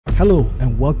Hello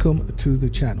and welcome to the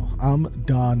channel. I'm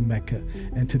Don Mecca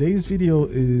and today's video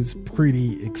is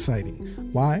pretty exciting.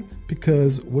 Why?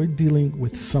 Because we're dealing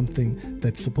with something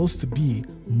that's supposed to be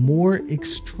more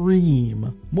extreme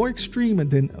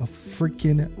than a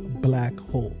freaking black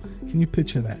hole. Can you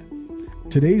picture that?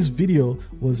 Today's video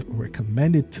was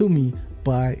recommended to me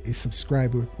by a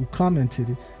subscriber who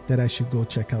commented that I should go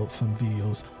check out some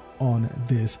videos on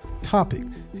this topic.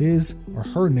 His or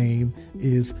her name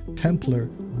is Templar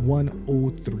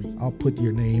 103. I'll put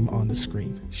your name on the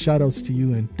screen. Shout outs to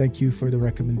you and thank you for the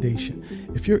recommendation.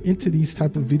 If you're into these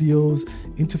type of videos,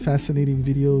 into fascinating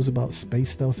videos about space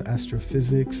stuff,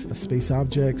 astrophysics, space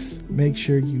objects, make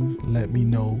sure you let me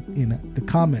know in the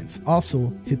comments.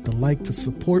 Also, hit the like to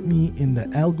support me in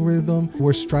the algorithm.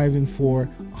 We're striving for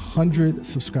 100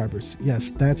 subscribers. Yes,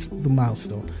 that's the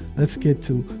milestone. Let's get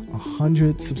to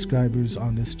 100 subscribers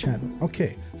on this channel.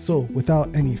 Okay, so without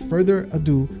any further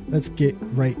ado, let's get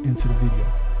right into the video.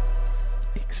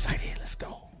 Excited, let's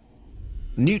go.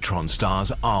 Neutron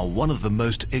stars are one of the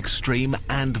most extreme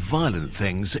and violent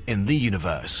things in the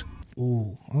universe.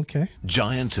 Ooh, okay.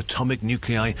 Giant atomic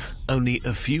nuclei only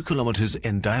a few kilometers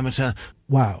in diameter.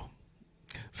 Wow.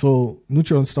 So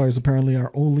neutron stars apparently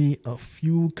are only a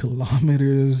few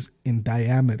kilometers in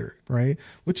diameter, right?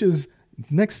 Which is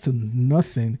next to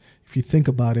nothing if you think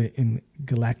about it in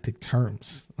galactic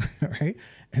terms, right?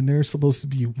 And they're supposed to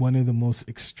be one of the most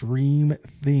extreme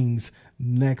things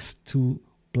next to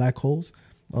black holes.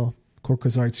 Well,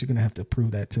 Kurzgesagt, you're going to have to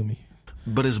prove that to me.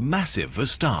 But as massive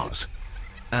as stars.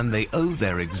 And they owe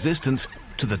their existence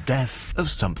to the death of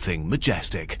something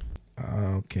majestic.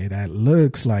 Okay, that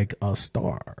looks like a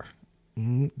star.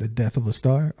 The death of a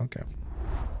star? Okay.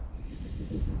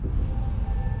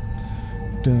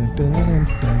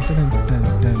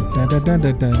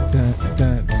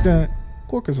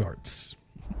 Kurzgesagt.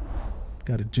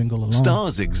 Got to jingle along.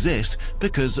 Stars exist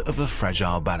because of a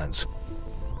fragile balance.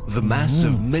 The mass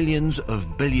of millions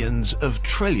of billions of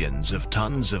trillions of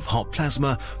tons of hot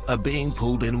plasma are being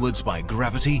pulled inwards by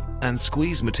gravity and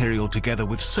squeeze material together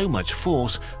with so much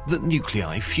force that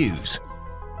nuclei fuse.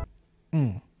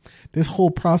 This whole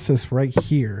process right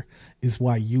here is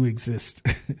why you exist.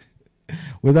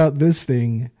 Without this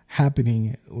thing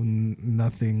happening,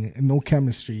 nothing, no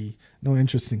chemistry, no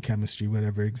interest in chemistry would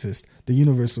ever exist. The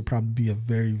universe would probably be a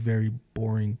very, very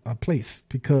boring place,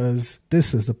 because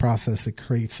this is the process that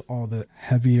creates all the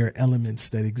heavier elements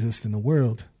that exist in the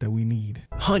world that we need.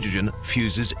 Hydrogen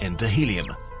fuses into helium.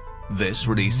 This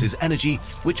releases energy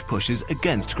which pushes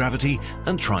against gravity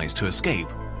and tries to escape.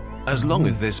 As long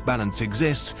as this balance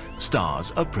exists,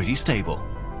 stars are pretty stable.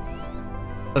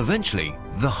 Eventually,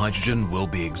 the hydrogen will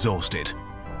be exhausted.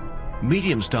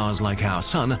 Medium stars like our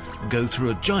sun go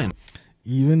through a giant...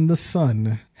 Even the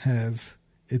sun has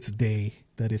its day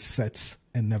that it sets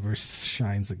and never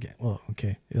shines again. Well,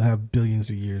 okay, it'll have billions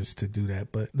of years to do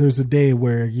that, but there's a day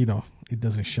where, you know, it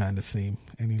doesn't shine the same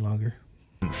any longer.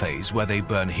 Phase where they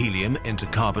burn helium into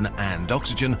carbon and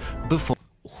oxygen before...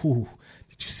 Ooh,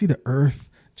 did you see the Earth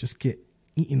just get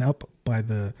eaten up by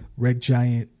the red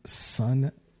giant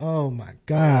sun? Oh my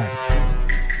God.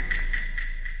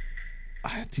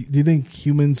 Do you think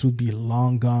humans would be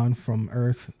long gone from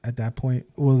Earth at that point?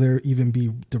 Will there even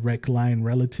be direct line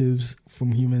relatives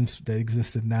from humans that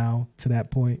existed now to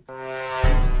that point? I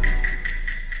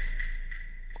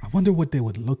wonder what they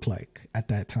would look like at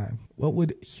that time. What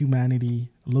would humanity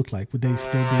look like? Would they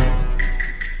still be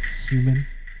human?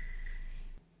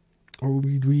 Or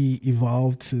would we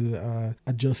evolve to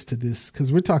adjust to this?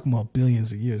 Because we're talking about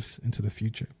billions of years into the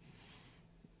future.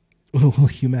 Will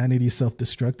humanity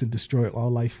self-destruct and destroy all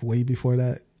life way before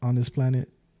that on this planet?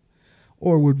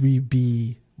 Or would we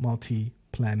be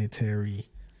multi-planetary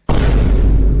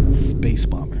space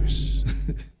bombers?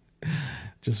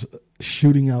 Just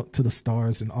shooting out to the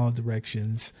stars in all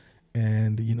directions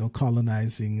and, you know,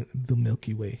 colonizing the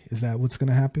Milky Way. Is that what's going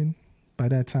to happen by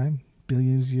that time?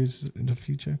 Billions of years in the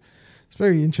future? It's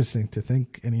very interesting to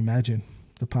think and imagine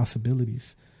the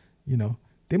possibilities. You know,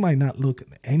 they might not look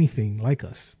anything like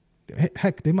us.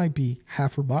 Heck, they might be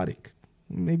half robotic.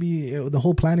 Maybe the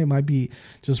whole planet might be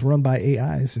just run by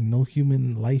AIs and no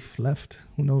human life left.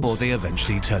 Who knows? Or they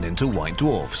eventually turn into white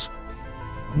dwarfs.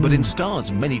 But in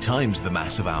stars many times the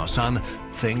mass of our sun,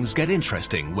 things get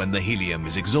interesting when the helium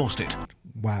is exhausted.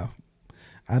 Wow.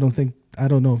 I don't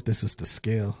know if this is the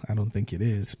scale. I don't think it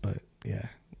is, but yeah,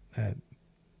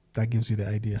 that gives you the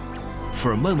idea.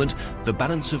 For a moment, the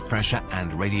balance of pressure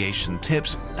and radiation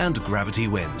tips and gravity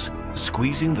wins,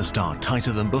 squeezing the star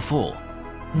tighter than before.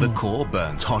 The core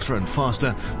burns hotter and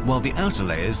faster, while the outer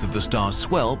layers of the star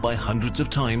swell by hundreds of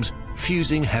times,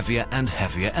 fusing heavier and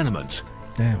heavier elements.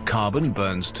 Damn. Carbon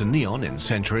burns to neon in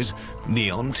centuries,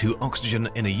 neon to oxygen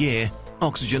in a year,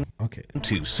 oxygen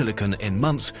to silicon in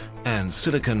months, and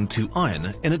silicon to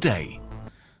iron in a day.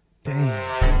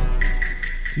 Damn.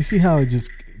 Do you see how it just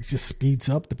speeds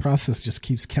up? The process just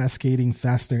keeps cascading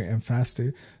faster and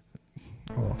faster.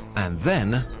 Oh. And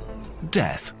then,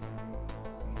 death.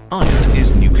 Iron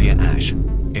is nuclear ash.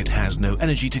 It has no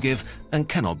energy to give and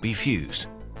cannot be fused.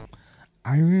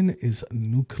 Iron is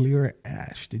nuclear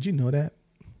ash. Did you know that?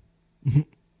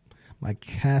 My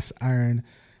cast iron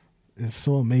is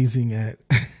so amazing at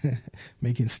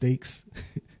making steaks.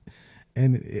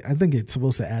 And I think it's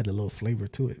supposed to add a little flavor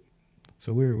to it.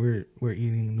 So we're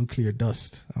eating nuclear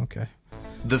dust. Okay.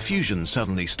 The fusion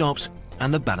suddenly stops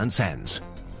and the balance ends.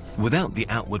 Without the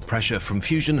outward pressure from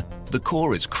fusion, the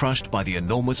core is crushed by the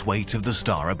enormous weight of the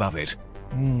star above it.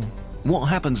 What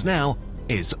happens now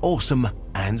is awesome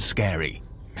and scary.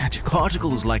 Magical.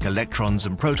 Particles like electrons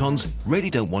and protons really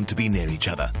don't want to be near each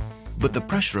other. But the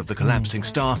pressure of the collapsing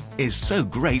star is so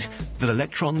great that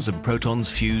electrons and protons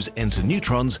fuse into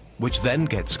neutrons, which then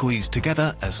get squeezed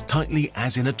together as tightly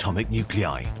as in atomic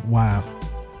nuclei. Wow.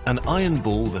 An iron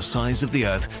ball the size of the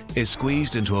Earth is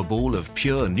squeezed into a ball of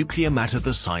pure nuclear matter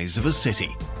the size of a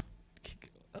city.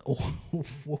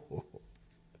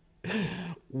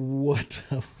 What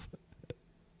the...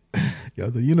 Yo,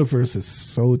 the universe is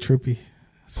so trippy.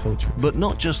 So trippy. But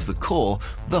not just the core,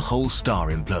 the whole star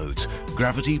implodes,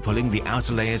 gravity pulling the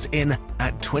outer layers in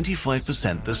at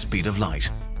 25% the speed of light.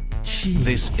 Jeez.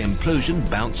 This implosion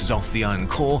bounces off the iron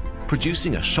core,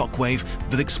 producing a shock wave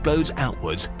that explodes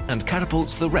outwards and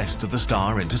catapults the rest of the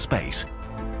star into space.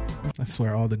 That's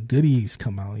where all the goodies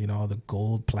come out, you know, all the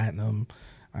gold, platinum,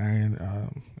 iron,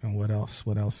 and what else?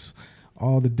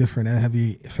 All the different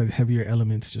heavier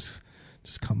elements just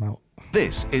come out.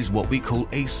 This is what we call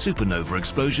a supernova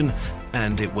explosion,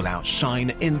 and it will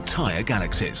outshine entire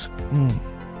galaxies.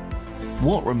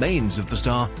 What remains of the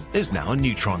star is now a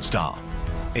neutron star.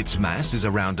 Its mass is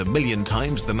around 1 million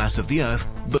times the mass of the Earth,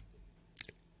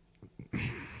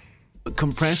 but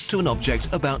compressed to an object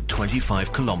about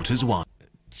 25 kilometers wide.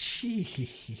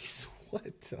 Jeez,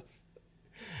 what the...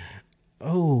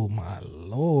 Oh my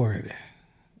Lord.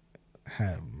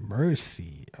 Have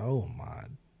mercy. Oh my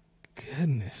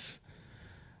goodness.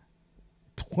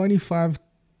 25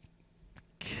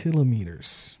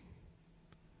 kilometers.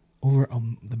 Over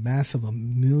the mass of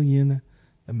 1 million...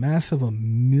 The mass of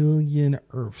 1 million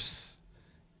Earths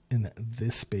in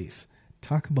this space.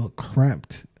 Talk about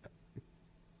cramped.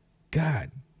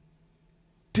 God.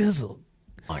 Dizzle.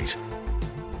 Right.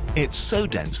 It's so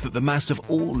dense that the mass of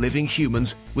all living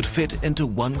humans would fit into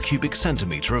 1 cubic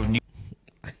centimeter of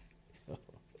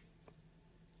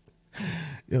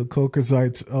Yo,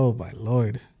 Kurzgesagt, oh my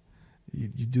Lord. You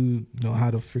do know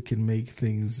how to freaking make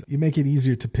things. You make it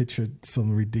easier to picture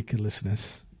some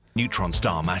ridiculousness. neutron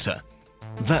star matter.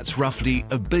 That's roughly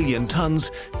 1 billion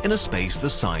tons in a space the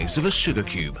size of a sugar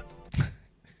cube.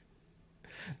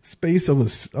 Space of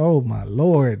a... Oh my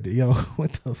Lord. Yo,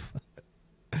 what the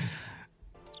fuck?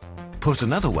 Put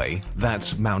another way,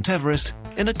 that's Mount Everest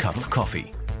in a cup of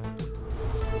coffee.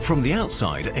 From the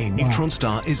outside, a neutron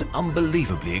star is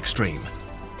unbelievably extreme.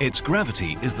 Its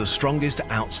gravity is the strongest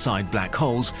outside black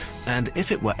holes, and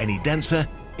if it were any denser,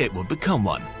 it would become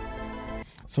one.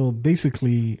 So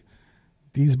basically,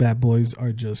 these bad boys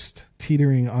are just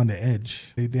teetering on the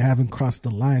edge. They haven't crossed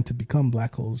the line to become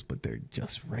black holes, but they're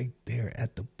just right there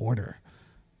at the border.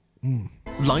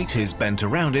 Light is bent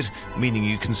around it, meaning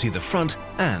you can see the front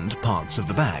and parts of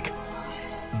the back.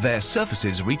 Their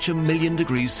surfaces reach 1 million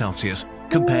degrees Celsius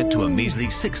compared to a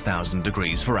measly 6,000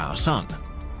 degrees for our sun.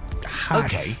 Hot.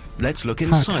 Okay, let's look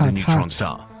inside a neutron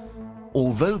star.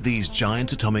 Although these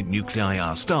giant atomic nuclei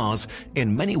are stars,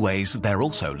 in many ways they're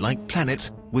also like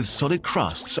planets with solid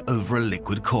crusts over a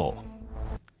liquid core.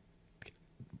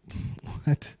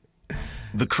 What?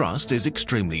 The crust is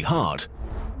extremely hard.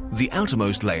 The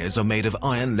outermost layers are made of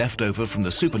iron left over from the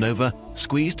supernova,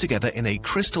 squeezed together in a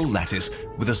crystal lattice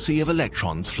with a sea of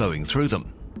electrons flowing through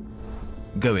them.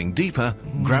 Going deeper,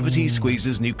 gravity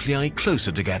squeezes nuclei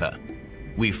closer together.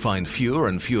 We find fewer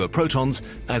and fewer protons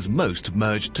as most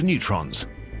merge to neutrons,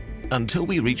 until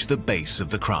we reach the base of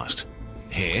the crust.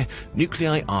 Here,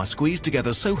 nuclei are squeezed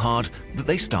together so hard that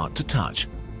they start to touch.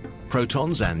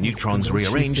 Protons and neutrons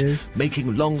rearrange,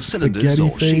 making long cylinders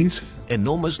or sheets,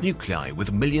 enormous nuclei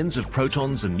with millions of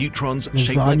protons and neutrons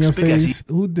shaped like spaghetti.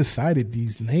 Who decided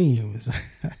these names?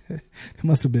 They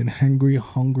must have been hungry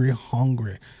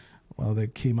while they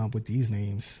came up with these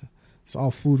names. It's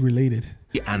all food related.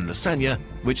 And lasagna,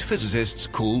 which physicists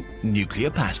call nuclear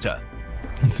pasta.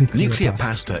 Nuclear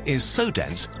pasta is so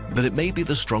dense that it may be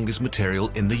the strongest material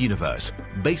in the universe,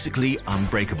 basically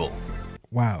unbreakable.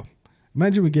 Wow.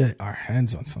 Imagine we get our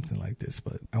hands on something like this,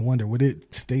 but I wonder, would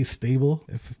it stay stable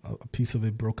if a piece of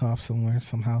it broke off somewhere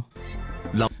somehow?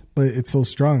 But it's so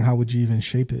strong, how would you even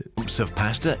shape it? Lumps of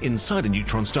pasta inside a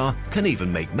neutron star can even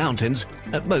make mountains,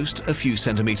 at most a few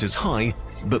centimeters high,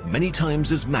 but many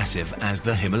times as massive as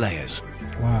the Himalayas.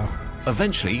 Wow.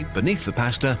 Eventually, beneath the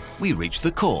pasta, we reach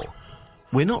the core.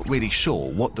 We're not really sure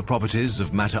what the properties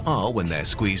of matter are when they're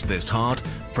squeezed this hard.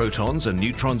 Protons and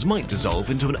neutrons might dissolve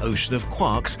into an ocean of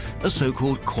quarks, a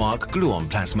so-called quark-gluon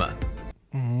plasma.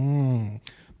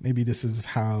 Maybe this is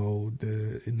how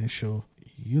the initial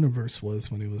universe was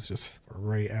when it was just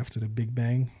right after the Big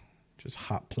Bang, just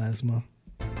hot plasma.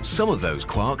 Some of those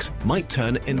quarks might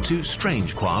turn into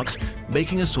strange quarks,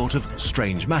 making a sort of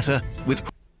strange matter with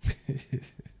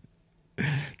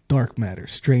dark matter,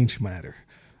 strange matter.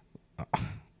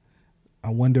 I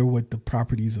wonder what the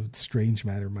properties of strange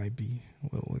matter might be.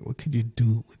 What could you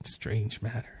do with strange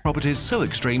matter? Properties so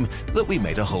extreme that we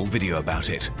made a whole video about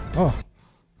it. Oh,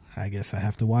 I guess I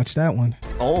have to watch that one.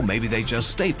 Or maybe they just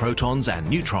stay protons and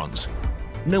neutrons.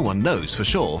 No one knows for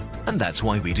sure, and that's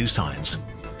why we do science.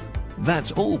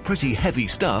 That's all pretty heavy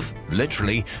stuff,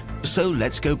 literally, so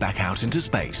let's go back out into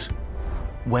space.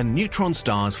 When neutron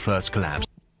stars first collapse,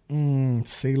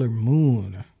 Sailor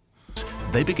Moon.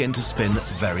 They begin to spin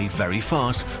very, very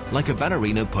fast, like a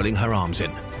ballerina pulling her arms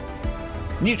in.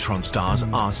 Neutron stars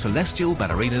are celestial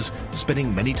ballerinas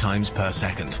spinning many times per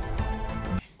second.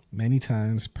 Many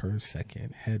times per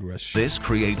second. Head rush. This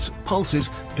creates pulses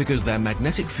because their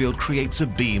magnetic field creates a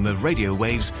beam of radio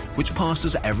waves which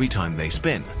passes every time they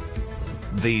spin.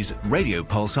 These radio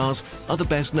pulsars are the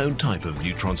best known type of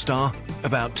neutron star.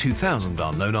 About 2,000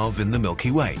 are known of in the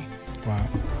Milky Way. Wow.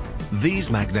 These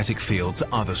magnetic fields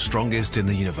are the strongest in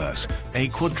the universe, a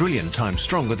quadrillion times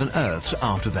stronger than Earth's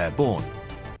after they're born.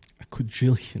 A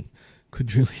quadrillion.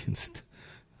 Quadrillions.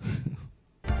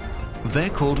 They're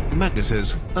called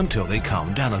magnetars until they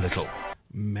calm down a little.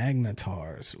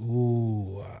 Magnetars.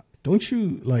 Ooh. Don't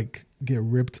you, like, get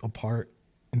ripped apart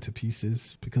into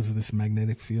pieces because of this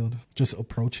magnetic field? Just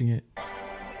approaching it?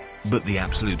 But the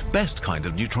absolute best kind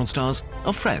of neutron stars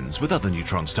are friends with other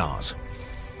neutron stars.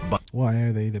 Why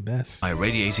are they the best? By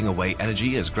radiating away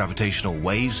energy as gravitational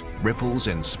waves, ripples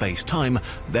in space-time,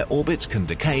 their orbits can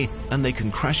decay and they can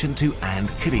crash into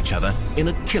and kill each other in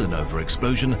a kilonova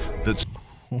explosion that's...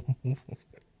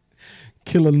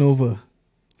 Kilonova.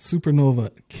 Supernova.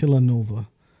 Kilonova.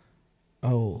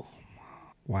 Oh,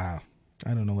 wow.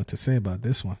 I don't know what to say about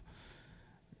this one.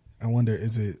 I wonder,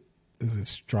 is it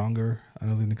stronger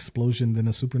of an explosion than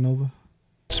a supernova?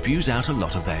 spews out a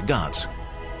lot of their guts.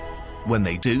 When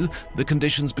they do, the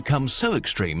conditions become so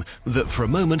extreme that for a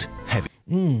moment, heavy...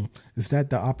 Is that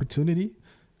the opportunity?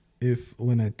 If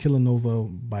when a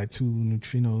kilonova by two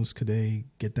neutrinos, could they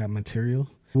get that material?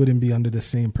 Wouldn't be under the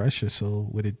same pressure, so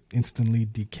would it instantly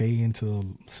decay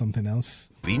into something else?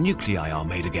 The nuclei are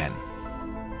made again.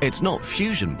 It's not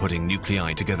fusion putting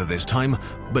nuclei together this time,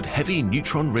 but heavy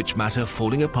neutron-rich matter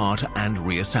falling apart and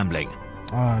reassembling.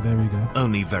 Ah, there we go.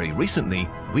 Only very recently,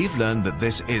 we've learned that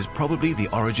this is probably the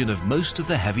origin of most of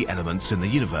the heavy elements in the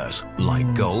universe,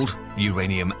 like gold,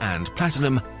 uranium and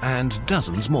platinum, and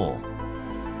dozens more.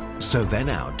 So there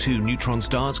now, two neutron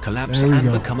stars collapse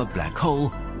and become a black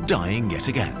hole, dying yet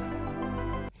again.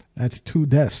 That's two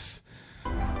deaths.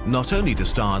 Not only do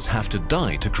stars have to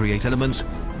die to create elements,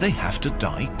 they have to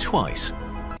die twice.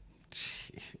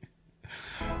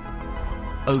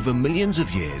 Over millions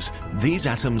of years, these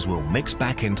atoms will mix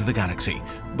back into the galaxy,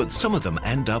 but some of them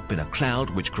end up in a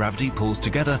cloud which gravity pulls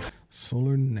together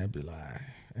solar nebulae.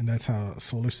 And that's how a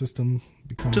solar system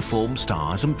becomes... to form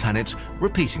stars and planets,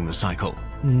 repeating the cycle.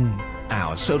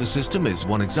 Our solar system is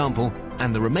one example,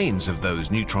 and the remains of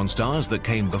those neutron stars that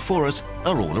came before us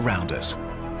are all around us.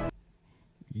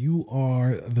 You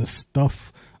are the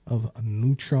stuff of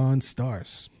neutron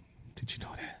stars. Did you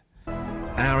know that?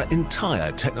 Our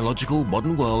entire technological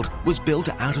modern world was built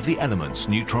out of the elements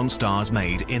neutron stars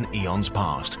made in eons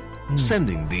past,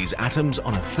 sending these atoms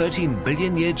on a 13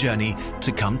 billion year journey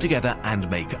to come together and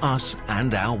make us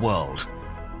and our world.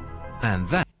 And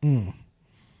that...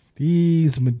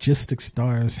 These majestic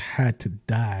stars had to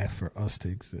die for us to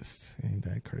exist. Ain't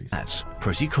that crazy? That's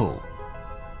pretty cool.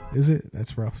 Is it?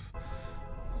 That's rough.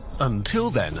 Until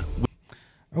then...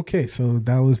 Okay, so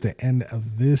that was the end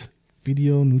of this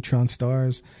video, neutron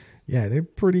stars. Yeah, they're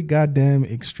pretty goddamn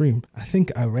extreme. I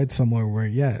think I read somewhere where,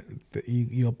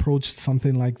 you approach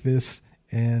something like this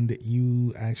and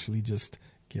you actually just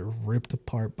get ripped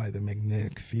apart by the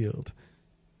magnetic field.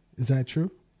 Is that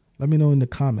true? Let me know in the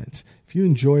comments. If you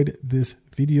enjoyed this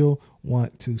video,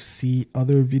 want to see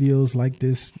other videos like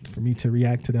this for me to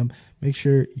react to them, make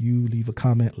sure you leave a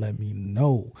comment. Let me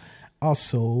know.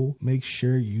 Also, make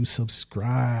sure you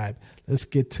subscribe. Let's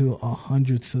get to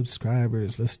 100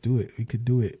 subscribers. Let's do it. We could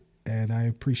do it. And I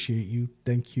appreciate you.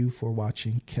 Thank you for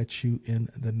watching. Catch you in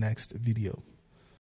the next video.